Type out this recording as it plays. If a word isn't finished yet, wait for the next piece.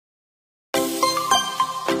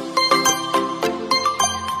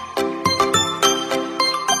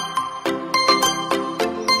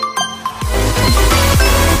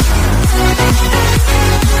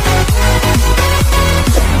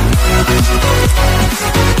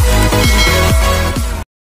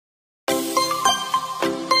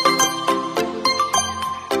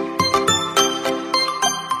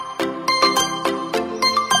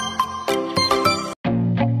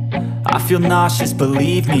feel nauseous,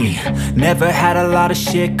 believe me. Never had a lot of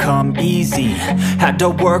shit come easy. Had to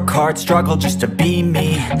work hard, struggle just to be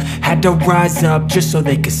me. Had to rise up just so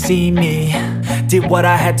they could see me. Did what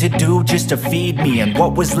I had to do just to feed me. And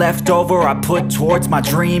what was left over I put towards my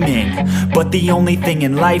dreaming. But the only thing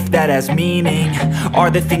in life that has meaning are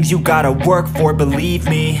the things you gotta work for, believe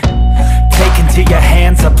me. Take into your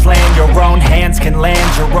hands a plan. Your own hands can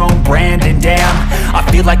land your own brand. And damn, I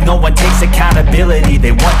feel like no one takes accountability.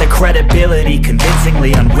 They want the credibility,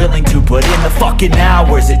 convincingly unwilling to put in the fucking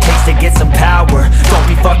hours it takes to get some power. Don't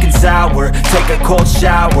be fucking sour, take a cold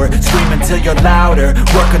shower. Scream until you're louder,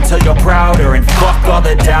 work until you're prouder. And fuck all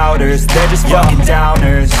the doubters, they're just fucking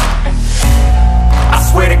downers. I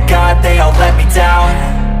swear to God they all let me down.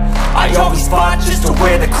 I always fought just to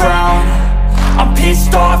wear the crown. I'm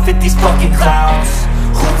pissed off at these fucking clowns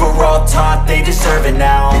who were all taught they deserve an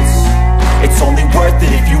ounce. It's only worth it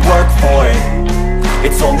if you work for it.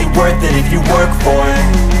 It's only worth it if you work for it.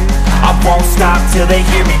 I won't stop till they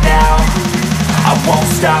hear me now. I won't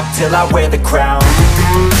stop till I wear the crown.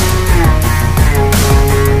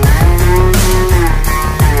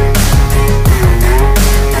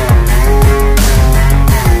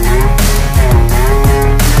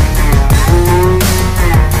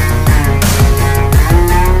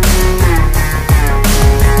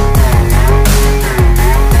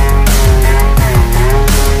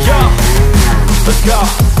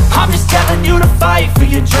 I'm just telling you to fight for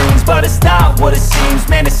your dreams, but it's not what it seems.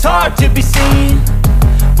 Man, it's hard to be seen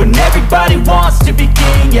when everybody wants to be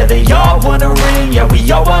king. Yeah, they all wanna ring, yeah, we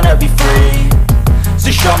all wanna be free.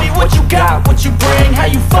 So show me what you got, what you bring. How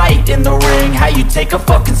you fight in the ring, how you take a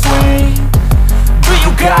fucking swing. Do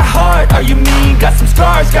you got heart, are you mean? Got some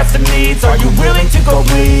scars, got some needs, are you willing to go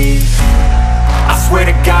bleed? I swear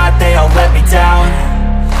to God they all let me down.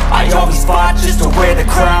 I always fought just to wear the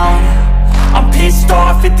crown. I'm pissed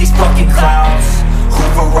off at these fucking clowns who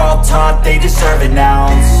were all taught they deserve an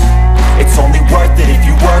ounce. It's only worth it if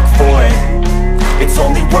you work for it. It's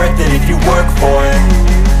only worth it if you work for it.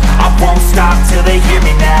 I won't stop till they hear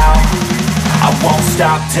me now. I won't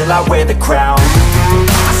stop till I wear the crown.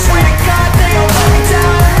 I swear to God they all let me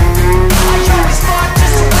down. I always fought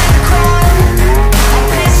just to wear the crown. I'm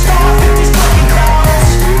pissed off at these fucking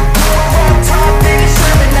clowns who were all taught they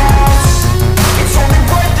deserve an ounce. It's only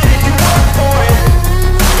worth it if you work for it.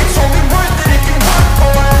 It's only worth it if you work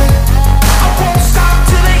for it. I won't stop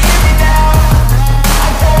till they hear me now. I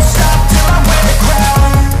won't stop till I wear the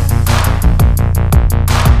crown.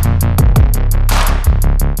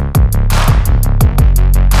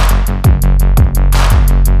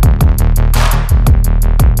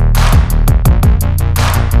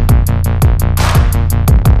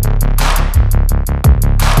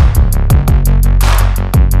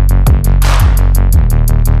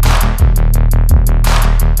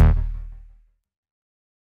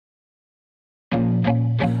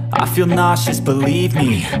 I feel nauseous, believe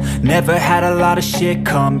me. Never had a lot of shit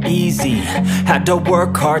come easy. Had to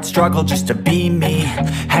work hard, struggle just to be me.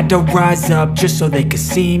 Had to rise up just so they could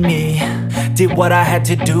see me. Did what I had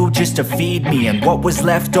to do just to feed me. And what was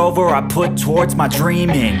left over I put towards my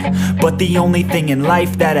dreaming. But the only thing in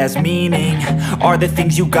life that has meaning are the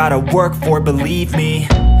things you gotta work for, believe me.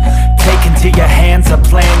 Take into your hands a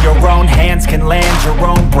plan. Your own hands can land your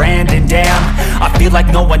own brand. And damn, I feel like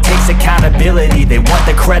no one takes accountability. They want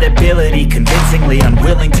the credibility, convincingly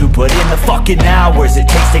unwilling to put in the fucking hours it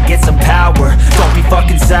takes to get some power. Don't be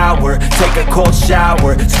fucking sour, take a cold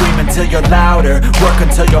shower. Scream until you're louder, work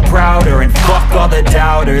until you're prouder. And fuck all the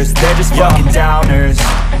doubters, they're just fucking downers.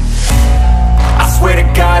 I swear to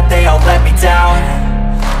God they all let me down.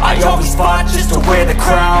 I always fought just to wear the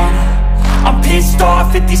crown. I'm pissed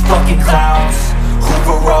off at these fucking clowns who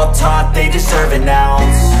were all taught they deserve an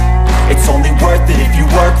ounce. It's only worth it if you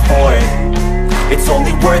work for it. It's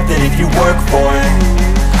only worth it if you work for it.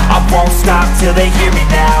 I won't stop till they hear me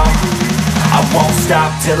now. I won't stop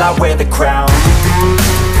till I wear the crown.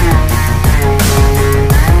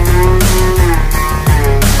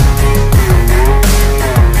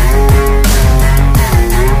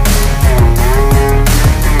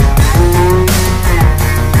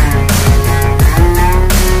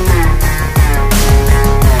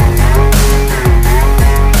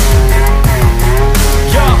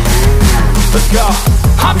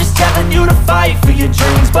 I'm just telling you to fight for your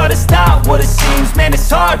dreams, but it's not what it seems. Man, it's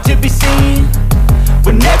hard to be seen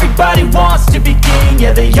when everybody wants to be king.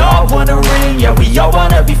 Yeah, they all wanna ring, yeah, we all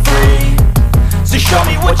wanna be free. So show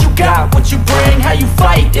me what you got, what you bring. How you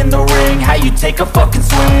fight in the ring, how you take a fucking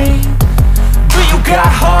swing. Do you got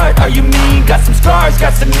heart, are you mean? Got some scars,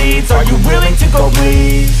 got some needs, are you willing to go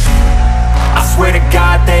bleed? I swear to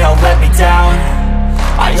God they all let me down.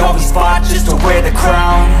 I always fought just to wear the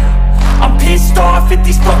crown. I'm pissed off at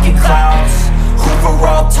these fucking clowns who were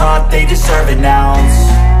all taught they deserve an ounce.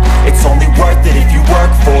 It's only worth it if you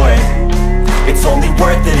work for it. It's only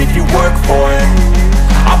worth it if you work for it.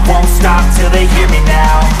 I won't stop till they hear me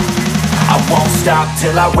now. I won't stop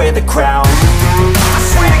till I wear the crown. I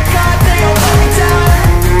swear to God they all let me down.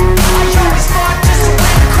 I always fought just to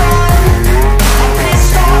wear the crown. I'm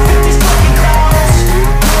pissed off at these fucking clowns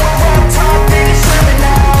who are all taught they deserve an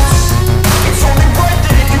ounce. It's only worth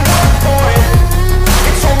it if you work for it.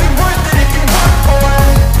 It's only worth it if you work for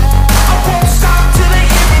it. I won't stop till they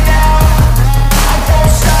hear me now. I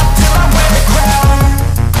won't stop till I wear the crown.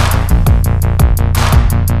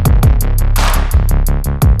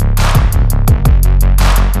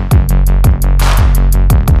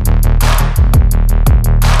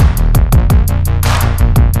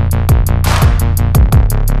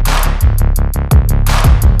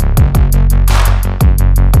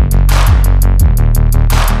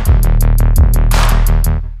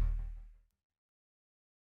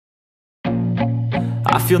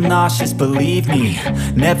 I feel nauseous, believe me.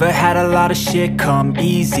 Never had a lot of shit come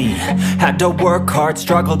easy. Had to work hard,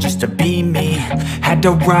 struggle just to be me. Had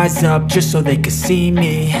to rise up just so they could see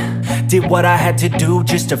me. Did what I had to do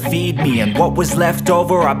just to feed me. And what was left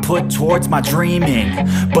over I put towards my dreaming.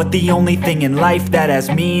 But the only thing in life that has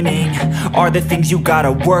meaning are the things you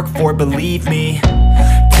gotta work for, believe me.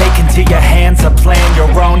 Take into your hands a plan. Your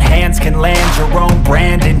own hands can land your own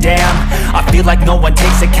brand. And damn, I feel like no one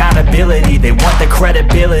takes accountability. They want the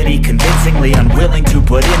credibility, convincingly unwilling to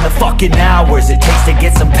put in the fucking hours it takes to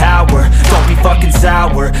get some power. Don't be fucking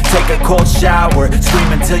sour, take a cold shower.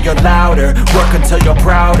 Scream until you're louder, work until you're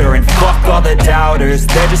prouder. And fuck all the doubters,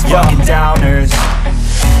 they're just fucking downers.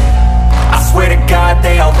 I swear to God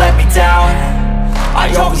they all let me down.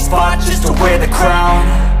 I always fought just to wear the crown.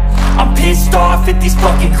 I'm pissed off at these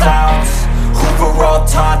fucking clowns who were all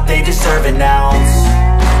taught they deserve an ounce.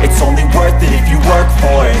 It's only worth it if you work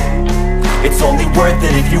for it. It's only worth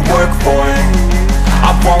it if you work for it.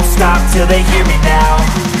 I won't stop till they hear me now.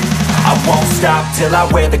 I won't stop till I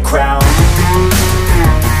wear the crown.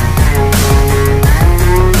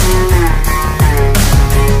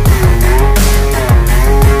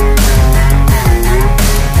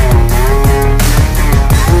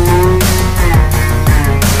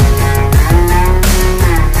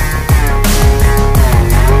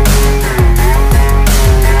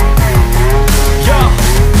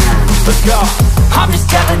 Go. I'm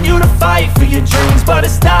just telling you to fight for your dreams, but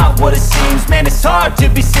it's not what it seems. Man, it's hard to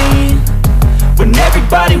be seen when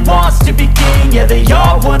everybody wants to be king. Yeah, they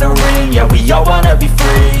all wanna ring, yeah, we all wanna be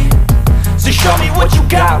free. So show me what you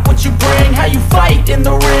got, what you bring, how you fight in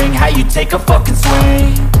the ring, how you take a fucking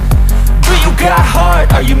swing. Do you got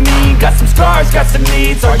heart, are you mean? Got some scars, got some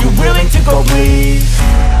needs, are you willing to go bleed?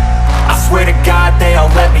 I swear to God they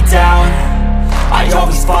all let me down. I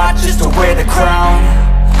always fought just to wear the crown.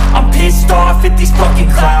 I'm pissed off at these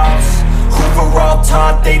fucking clowns who were all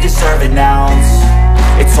taught they deserve an ounce.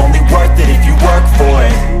 It's only worth it if you work for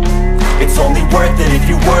it. It's only worth it if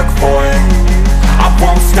you work for it. I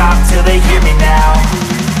won't stop till they hear me now.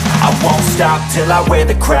 I won't stop till I wear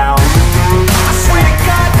the crown. I swear to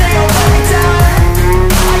God they all let me down.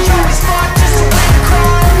 I always fought just to wear the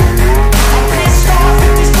crown. I'm pissed off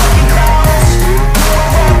at these fucking clowns who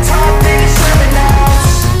were all taught they deserve an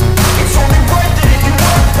ounce. It's only worth it if you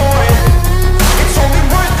work for it. It's only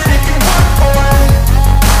worth it if you work for it.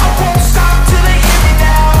 I won't stop till they hear me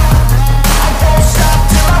now. I won't stop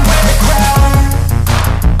till I wear the crown.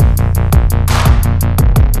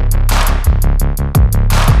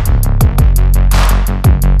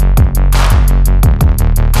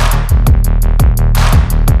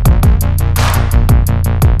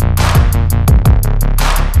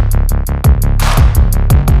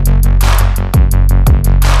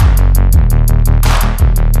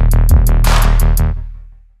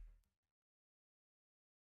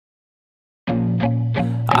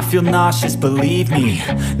 I feel nauseous, believe me.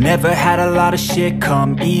 Never had a lot of shit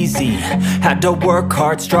come easy. Had to work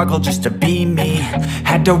hard, struggle just to be me.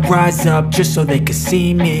 Had to rise up just so they could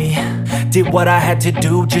see me. Did what I had to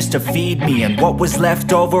do just to feed me. And what was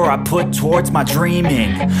left over I put towards my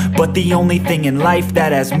dreaming. But the only thing in life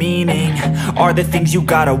that has meaning are the things you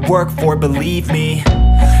gotta work for, believe me.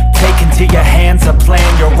 Take into your hands a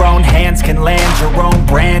plan. Your own hands can land your own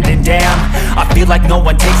brand. And damn, I feel like no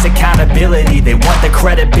one takes accountability. They want the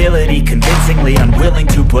credibility, convincingly unwilling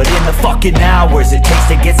to put in the fucking hours it takes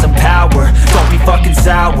to get some power. Don't be fucking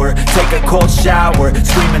sour, take a cold shower.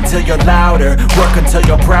 Scream until you're louder, work until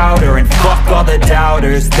you're prouder. And fuck all the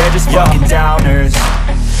doubters, they're just fucking downers.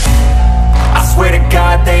 I swear to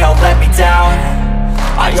God they all let me down.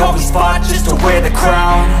 I always fought just to wear the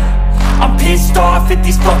crown. I'm pissed off at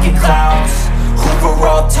these fucking clowns who were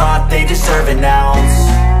all taught they deserve an ounce.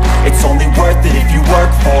 It's only worth it if you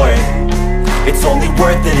work for it. It's only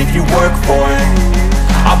worth it if you work for it.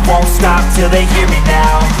 I won't stop till they hear me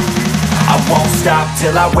now. I won't stop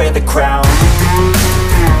till I wear the crown.